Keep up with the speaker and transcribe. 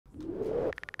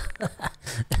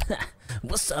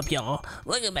What's up, y'all?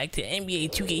 Welcome back to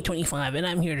NBA 2K25, and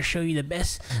I'm here to show you the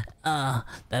best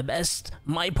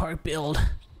My Park build.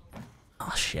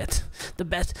 Oh shit, the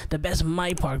best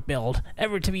My Park build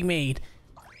ever to be made.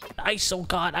 ISO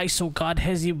God,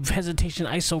 hesitation,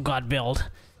 ISO God build.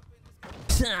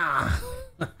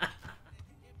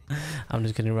 I'm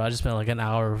just kidding, bro. I just spent like an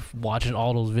hour watching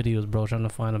all those videos, bro, trying to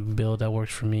find a build that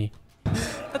works for me.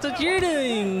 That's what you're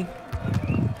doing.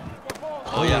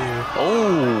 Oh yeah.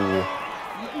 Oh.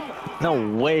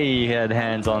 No way he had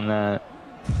hands on that.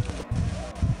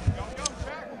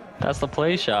 That's the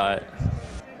play shot.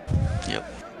 Yep.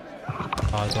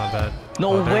 Oh, it's not bad.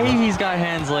 No way he's got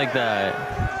hands like that.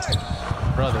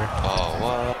 Brother. Oh,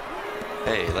 what?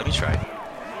 Hey, let me try.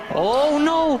 Oh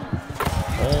no.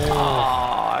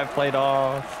 Oh, I played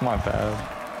off. My bad.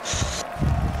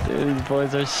 Dude, these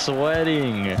boys are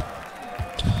sweating.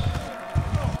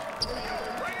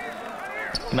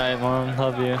 Good night, Mom.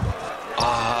 Love you.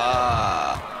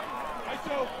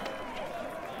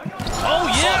 Oh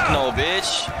yeah! Fuck no,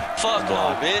 bitch. Fuck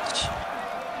no, bitch.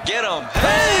 Get him.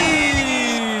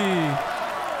 Hey!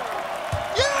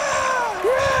 Yeah!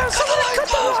 Yes! Cut the light.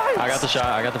 I got the shot.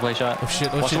 I got the play shot. oh shit,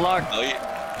 oh What's shit. the lock? Oh, yeah.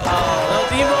 Oh,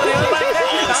 T-Body, oh my God.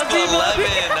 Oh, T-Body.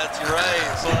 11. That's right.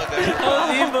 Fuck.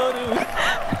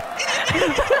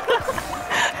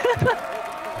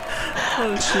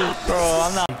 Oh, shit. Bro,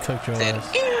 I'm not. You cooked your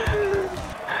ass.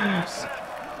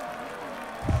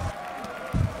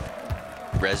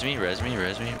 Res me.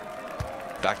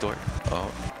 Back door.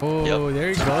 Oh. Oh, Yep. there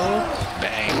you go.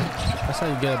 Bang. That's how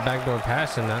you get a backdoor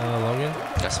pass in that, Logan.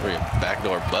 That's where your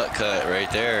backdoor butt cut right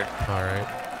there. All right.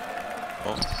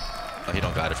 Oh, he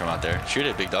don't got it from out there. Shoot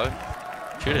it, big dog.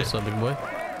 Shoot it. What's up, big boy?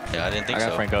 Yeah, I didn't think I got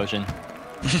so. Frank Ocean.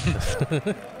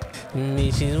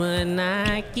 This is what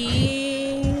I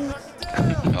give.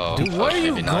 Oh, Dude, where are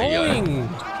you maybe not. going?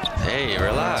 Hey,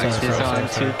 relax. This is on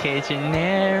 2K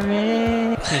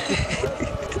generic.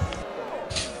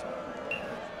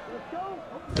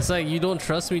 It's like you don't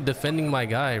trust me defending my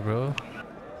guy, bro.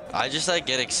 I just like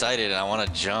get excited and I want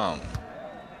to jump.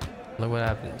 Look what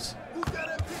happens.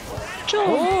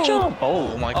 Jump, jump.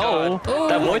 Oh my God. Oh,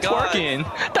 that boy my God. twerking.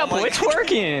 That boy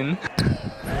twerking.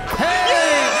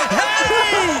 Hey!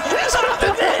 Hey! Stop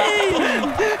the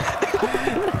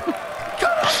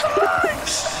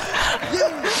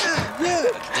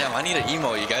Damn, I need an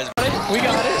emo, you guys. We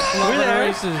got it. We're there.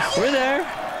 races. We're there.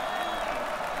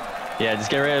 Yeah,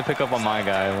 just get ready to pick up on my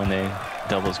guy when they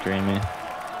double screen me.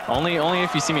 Only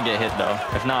if you see me get hit though.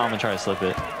 If not, I'm gonna try to slip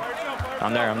it.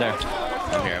 I'm there. I'm here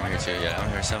too. Yeah, I'm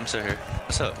here. So I'm still here.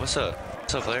 What's up,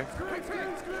 player?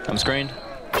 I'm screened.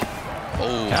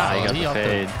 Oh, Ah, you got He the off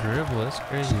fade. the dribble. That's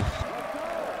crazy.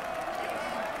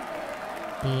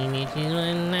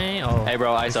 Oh. Hey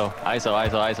bro, ISO. Oh,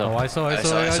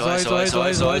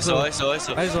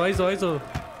 ISO.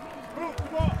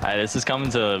 Alright, this is coming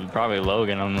to probably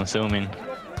Logan, I'm assuming.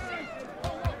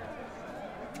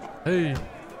 Hey.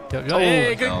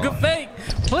 Hey, good fake.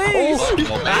 Please.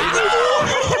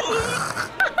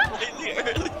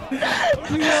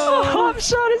 No, hop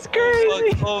shot is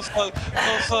crazy. Oh fuck.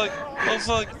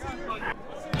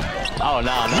 Oh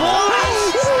no.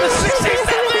 The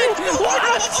 67.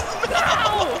 What?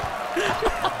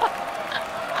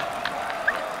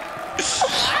 This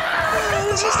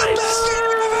is the best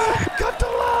game ever. Cut the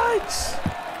lights.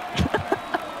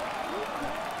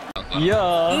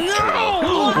 Yeah. No.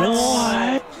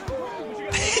 What?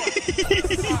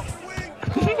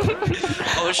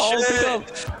 Oh shit.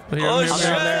 Pick up.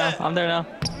 Here, I'm there now.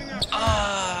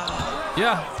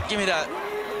 Yeah. Give me that.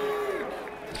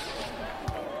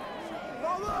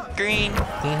 Green.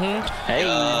 Hey.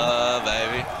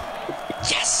 Baby.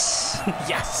 Yes.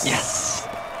 Yes.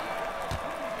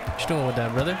 What you doing with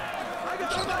that, brother?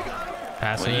 What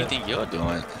Passing do you it. think you're doing?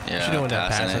 Yeah, What you doing with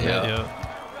that? Passing it. Yo.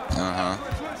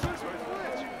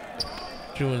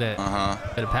 What you doing with that?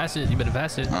 Better pass it. You better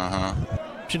pass it.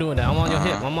 What you doing with that? I'm on your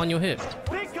hip. I'm on your hip.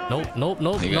 Nope. You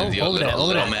gonna do a Over that.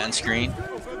 little man screen?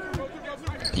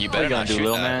 You better not do, shoot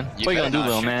little that. man? What you gonna do, better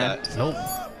little not man? shoot Nope.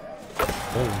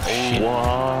 Oh shit.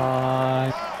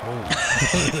 What?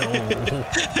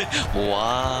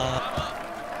 What?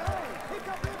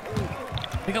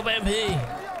 Pick up MP.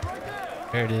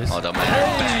 There it is. Oh, the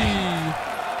man. Bang.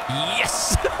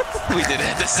 Yes. We did it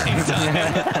at the same time.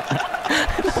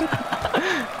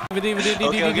 Okay, I'm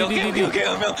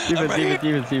right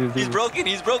here. He's broken.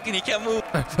 He can't move.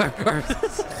 Oh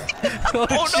no.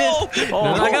 shit. Oh,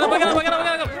 No, I got him.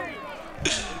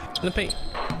 In the paint.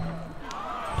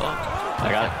 I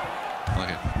got it.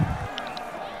 Okay.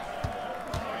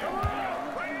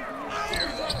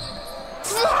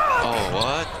 Oh,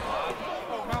 what?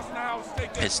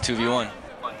 It's 2v1.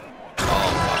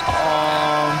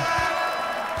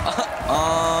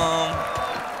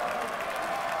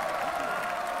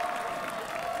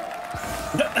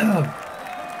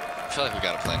 I feel like we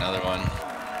gotta play another one.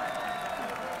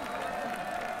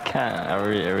 Are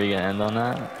we gonna end on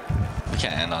that? We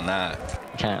can't end on that.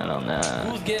 Can't end on that.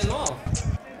 Who's getting off?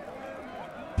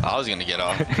 I was gonna get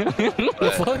off.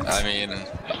 But, I mean,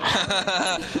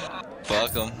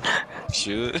 fuck them.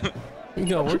 Shoot. You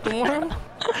gonna work tomorrow?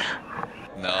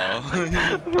 No.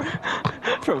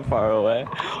 From far away.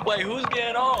 Wait, who's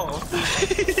getting off?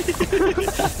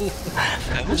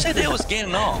 Who said they was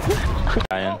getting off?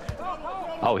 Ryan.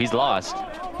 Oh, he's lost.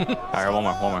 Alright, one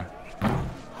more.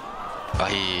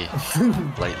 Bye.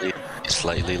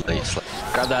 Slightly late.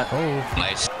 Grab that. Oh.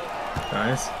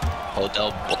 Nice.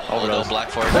 Odell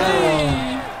Blackford.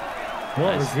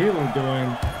 What was he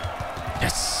doing?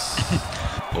 Yes.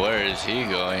 Where is he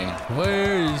going?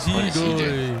 Where is he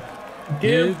going?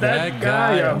 Give that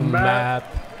guy a map.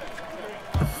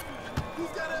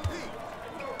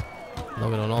 No,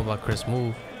 we don't know about Chris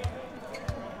Move.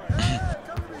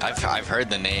 I've heard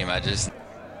the name. I just.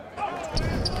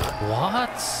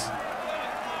 What?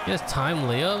 He has time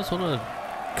layups? What a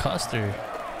custer.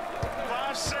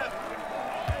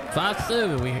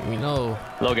 5'7", we know.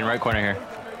 Logan, right corner here.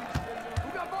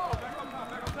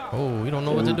 Oh, we don't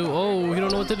know what to do. Oh, we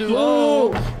don't know what to do.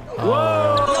 Whoa!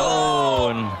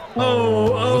 Oh.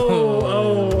 Oh!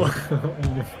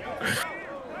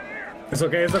 It's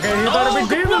okay. He's not a big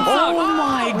deal. Oh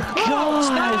my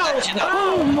gosh!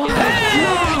 Oh my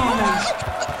gosh!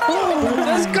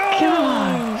 Let's go!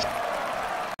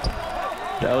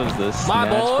 That was the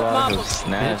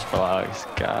snatch blocks.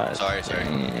 God. Sorry.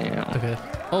 Damn. Okay.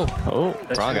 Oh,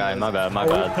 Wrong guy. My bad.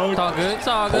 it's all good. It's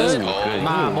all good. Oh, good.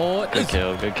 My boy. Good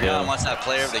kill. Yeah, wants that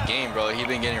player of the game, bro. He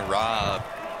been getting robbed.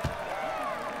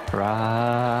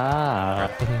 Right.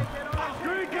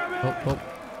 Oh.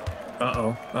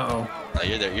 Uh-oh. No,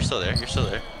 you're there. You're still there.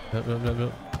 Yep.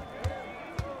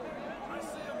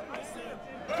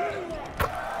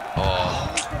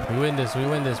 Oh. We win this one. We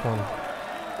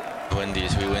win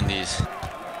these.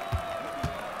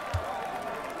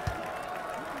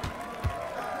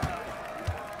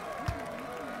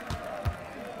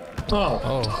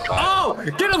 Oh!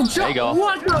 Get him, Joe! There you go.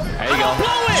 What the? There you go.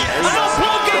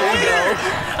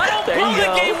 I don't blow the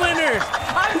game winner.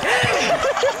 I'm kidding.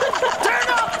 Turn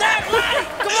off that light.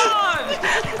 Come on.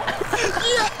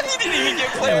 Yeah, he didn't even get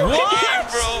player of the game,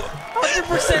 bro.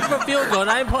 100% for field goal.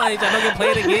 9 points. I don't get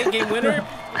played again. Game winner.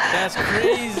 That's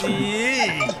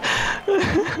crazy.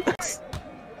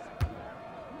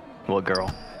 What girl?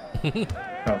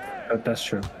 Oh, that's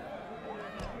true.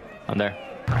 I'm there.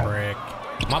 Frick.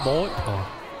 My boy.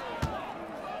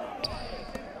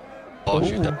 Oh,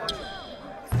 shoot that.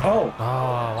 Oh!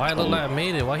 Why it look like I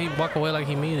made it? Why he walk away like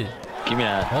he made it? Give me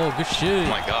that. Oh, good shit. Oh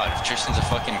my god, Tristan's a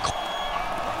fucking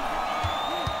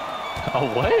Oh,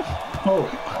 what? Oh!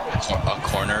 a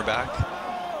cornerback.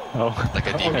 Oh. Like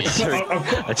a DB.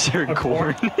 A cheering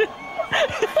corn.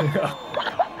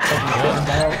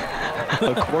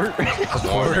 A quart? A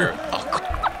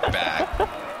back.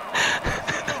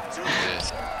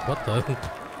 What the?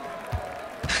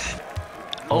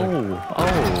 Oh.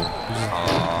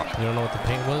 You don't know what the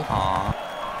paint was?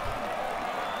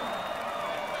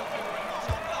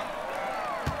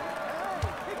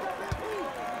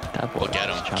 That boy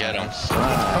Well, get him.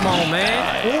 Come on,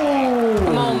 man. Oh!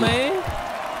 Come on, man.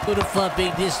 Who the fuck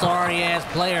big this sorry ass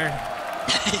player?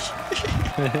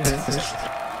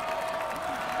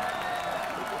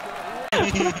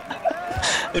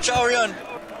 Watch out, Rion.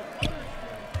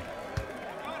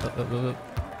 What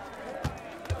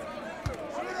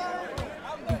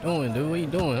you doing, dude? What you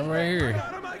doing? I'm right here.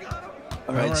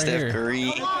 All right, right Steph here.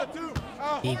 Curry.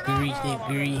 Steph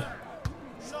Curry.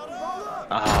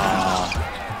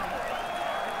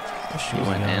 You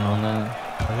went in on that.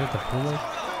 I got the Puma.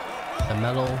 The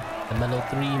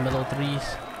mellow threes.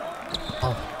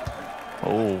 Oh.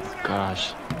 Oh,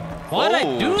 gosh. Why'd I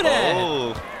do that?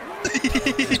 Oh. I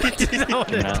didn't want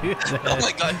to do that. Oh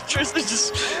my god, Tristan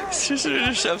just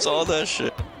chefs all that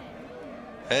shit.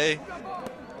 Hey,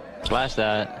 Splash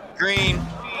that. green.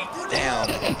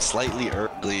 Damn, slightly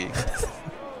early.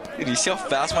 Dude, you see how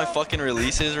fast my fucking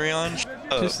release is, Rion?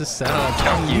 Just the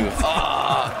sound. You.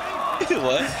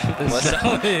 What? What's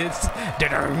that? It's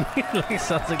it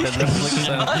sounds like the Netflix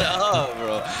sound. Shut up,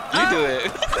 bro. You do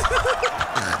it.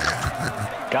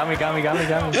 Got me. I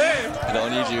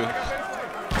don't need you.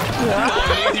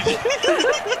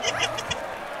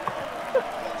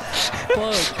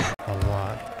 Fuck. A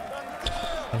lot.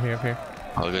 I'm here.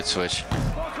 Oh, good switch.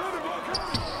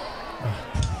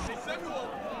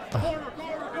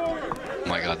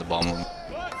 god, the ball movement.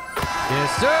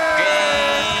 Yes, sir.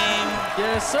 Game.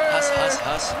 Yes, sir.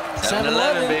 Huss.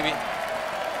 7-11, baby.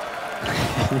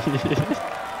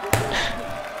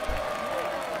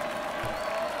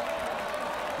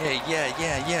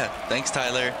 Yeah. Thanks,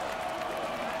 Tyler.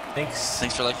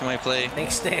 Thanks for liking my play.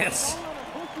 Thanks, Stance.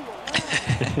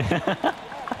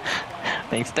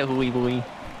 Thanks to Hooey Boy.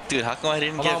 Dude, how come I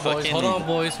didn't get fucking... Hold on,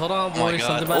 boys. Oh my God.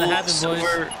 Something about to happen, boys.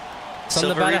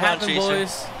 Something about to happen,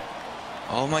 boys.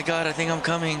 Oh my god, I think I'm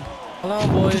coming. Hold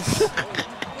on, boys.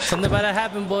 Something about to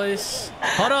happen, boys.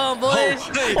 Hold on, boys.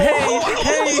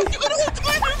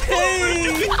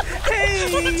 Hey,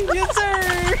 yes,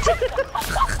 sir.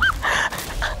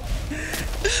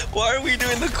 Why are we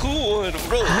doing the cool one,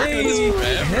 bro? Hey.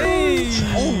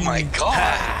 Oh my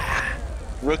god.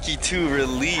 Rookie 2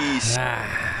 release.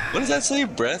 What does that say?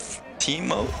 Breath? Team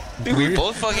mode? Dude, we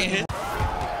both fucking hit.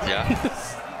 Yeah.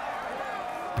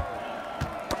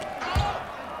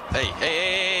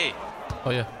 Hey. Oh,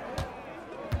 yeah.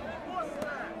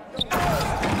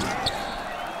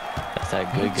 That's that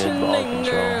good ball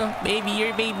control. Baby,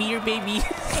 your baby.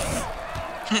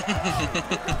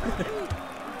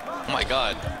 Oh my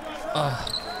god.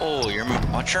 Oh,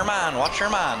 watch your man.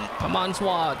 I'm on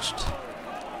watched.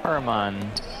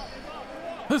 Herman.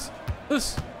 Huss.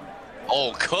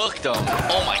 Oh, cooked him.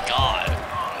 Oh my god.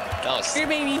 That was Here,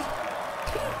 baby.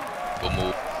 good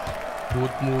move.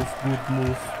 Good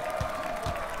move.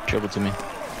 Dribble to me.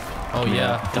 Oh,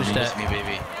 yeah. Push dummy. That's that. me,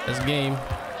 baby. That's game.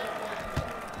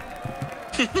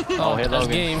 Oh, hey, that's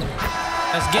Logan. game.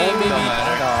 That's game, baby. Don't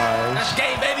matter. That's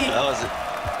game, baby. That was it.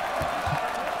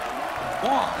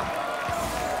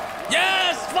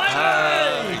 Yes,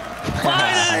 finally!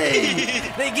 Finally!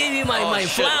 They gave me my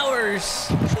shit. flowers.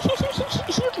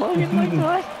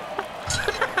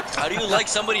 How do you like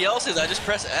somebody else's? I just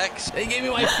press X. They gave me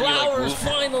my flowers,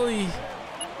 finally.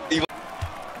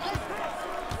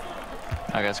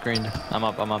 I got screened. I'm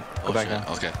up. Go back shit. down.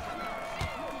 Okay.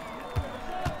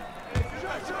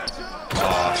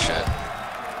 Oh shit.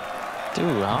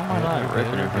 Dude, how am I not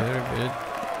ripping it?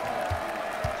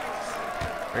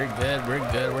 We're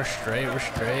good. We're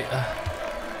straight.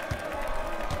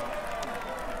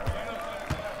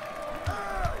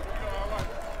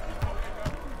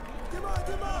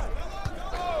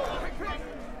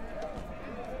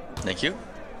 Thank you.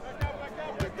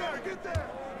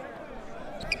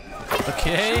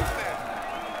 Okay.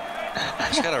 I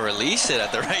just gotta release it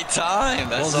at the right time.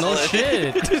 That's Well, all. no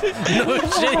shit. No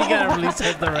shit. You gotta release it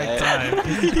at the right time.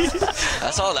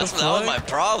 That's all. That was my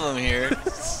problem here.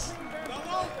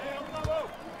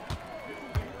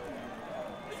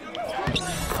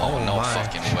 Oh no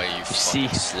fucking way, you See,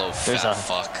 fucking slow fat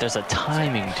fuck. There's a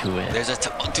timing to it.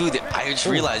 Dude, I just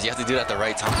realized you have to do it at the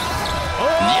right time. Oh,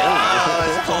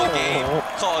 Yeah,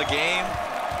 call a game.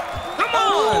 come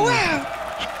on!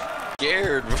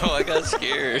 Scared, bro. I got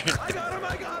scared.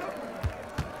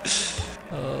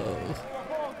 Oh.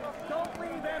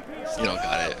 You don't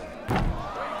got it.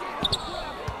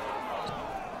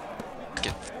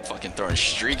 Get fucking throwing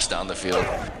streaks down the field.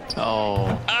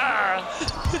 Oh.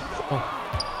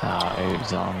 Ah, it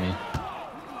was on me.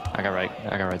 I got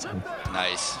right side.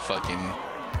 Nice, fucking.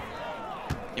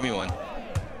 Give me one.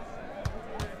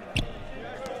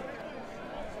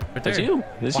 Right That's there. you.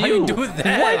 That's Why you. you do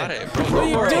that? Got it, bro.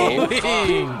 What are you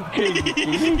doing?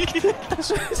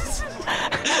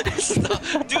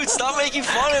 Dude, stop making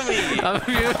fun of me. I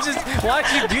mean, it was just watch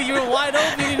you do. You were wide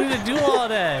open. You didn't need to do all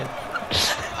that.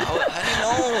 I didn't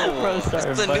know. Bro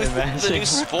started It's the new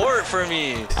sport for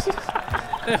me.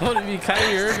 I want to be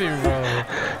Kyrie Irving, bro.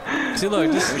 See,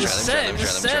 look, just Let me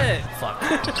set. Fuck.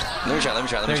 Let me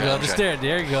try. There you go. Just there.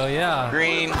 There you go. Yeah.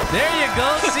 Green. There you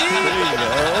go. See? There you go.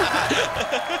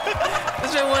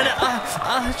 This man wanted.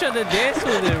 I was trying to dance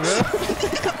with it,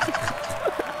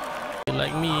 bro.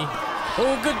 Like me.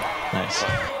 Oh, good. Nice.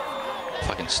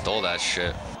 Fucking stole that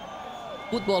shit.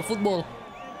 Football.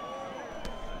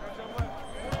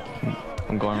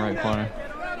 I'm going right corner.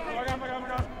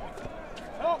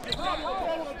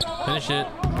 Finish it.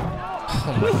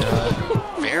 Oh my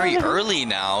god. Very early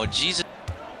now. Jesus.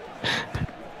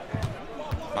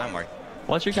 My mark.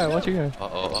 Watch your guy. Uh-oh.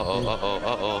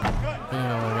 Oh my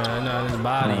god. Not in his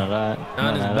body. None of that.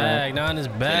 Not in his bag. Not in his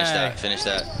bag. Finish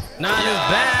that. Not in his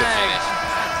bag.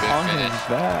 On Good his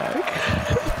finish. back.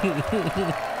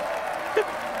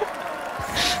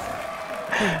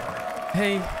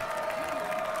 Hey.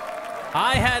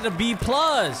 I had a B+.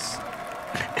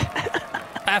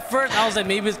 At first, I was like,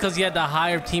 maybe it's because he had the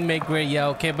higher teammate grade. Yeah,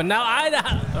 okay. But now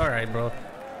all right, bro.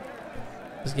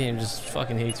 This game just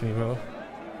fucking hates me, bro.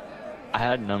 I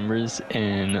had numbers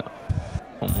in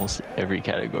almost every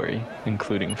category,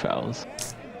 including fouls.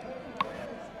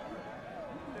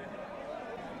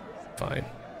 fine.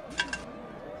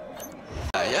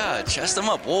 Yeah, chest him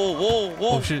up. Whoa, whoa,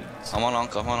 whoa. Oh shit. I'm on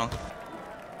Uncle, I'm on Uncle.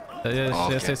 Yes, Oh,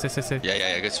 yes, okay. yes, yes, yes, yes.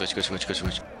 Yeah, good switch, good switch, good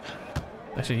switch.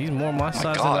 Actually, he's more my Oh my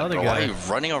size God, than the other bro, guy. why are you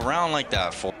running around like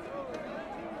that for?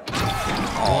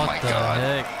 Oh What my the God.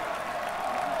 heck?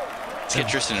 Let's get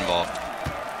Tristan involved.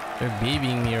 They're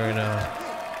babying me right now.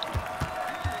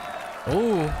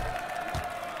 Oh.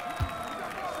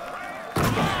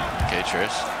 Okay,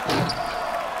 Tris.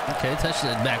 Okay, touch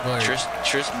that backboard. Tris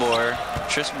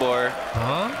Bor.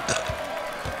 Huh?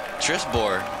 Tris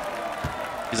Bor.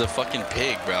 He's a fucking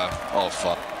pig, bro. Oh,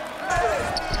 fuck.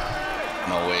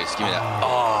 No ways. Give me that.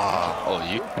 Oh,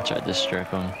 you I tried to strip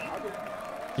him.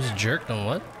 Just jerked him,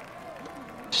 what?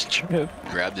 Strip.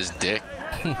 grabbed his dick.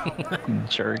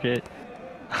 Jerk it.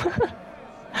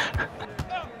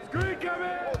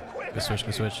 Good switch,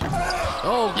 good switch.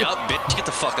 Oh, Yup, bitch. Get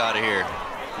the fuck out of here.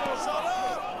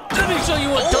 let me show you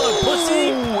what done, pussy.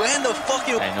 Ooh, and the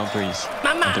fucking... Hey, no threes.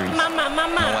 Mama, No threes. mama, No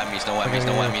mama. whammies, no whammies,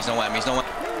 no whammies, no whammies, no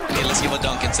whammies. Okay, let's give a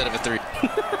dunk instead of a 3.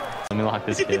 Let me lock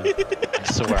this kid. I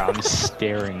swear, I'm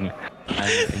staring.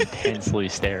 I'm intensely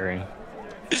staring.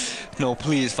 No,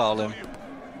 please foul him.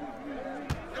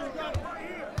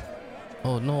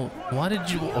 Oh no, why did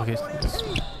you? Okay.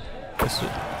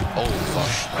 Oh, fuck.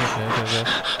 Okay.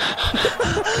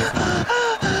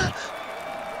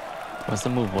 What's the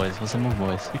move, boys? What's the move,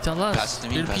 boys? You tell us. Pass it to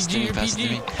me, You're pass it to PG, me, you're pass it to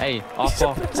PG. me. Hey, off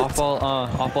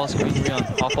ball screen Rion.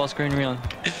 Off ball screen Rion.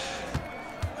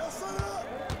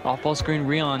 Off ball screen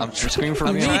Rion. I'm screen for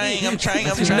I'm Rion. trying.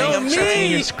 No, I'm me. trying.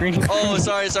 Your screen. Oh,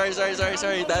 sorry.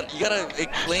 That you gotta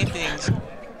explain things. Go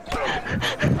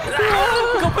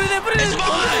put it in, put it in. It's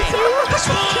mine. It's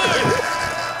mine.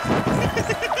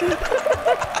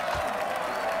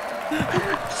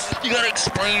 You gotta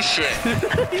explain shit.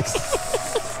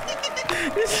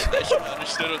 I should have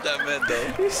understood what that meant,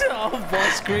 though. You said off ball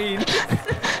screen.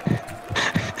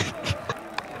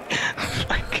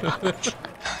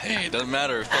 Hey, it doesn't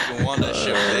matter. We fucking won that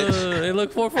shit, bitch. Hey,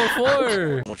 look,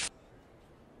 444.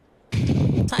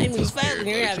 Time is fast when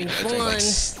you're having fun.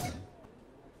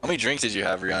 How many drinks did you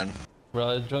have, Rian? Bro,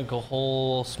 I drank a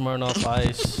whole Smirnoff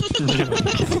Ice.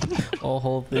 A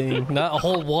whole thing. Not a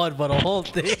whole one, but a whole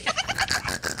thing.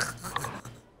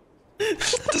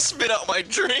 To spit out my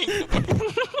drink.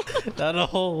 Not a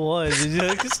whole one. Did you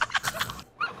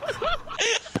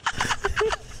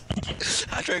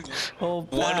I drank whole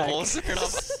one pack. whole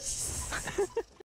Smirnoff.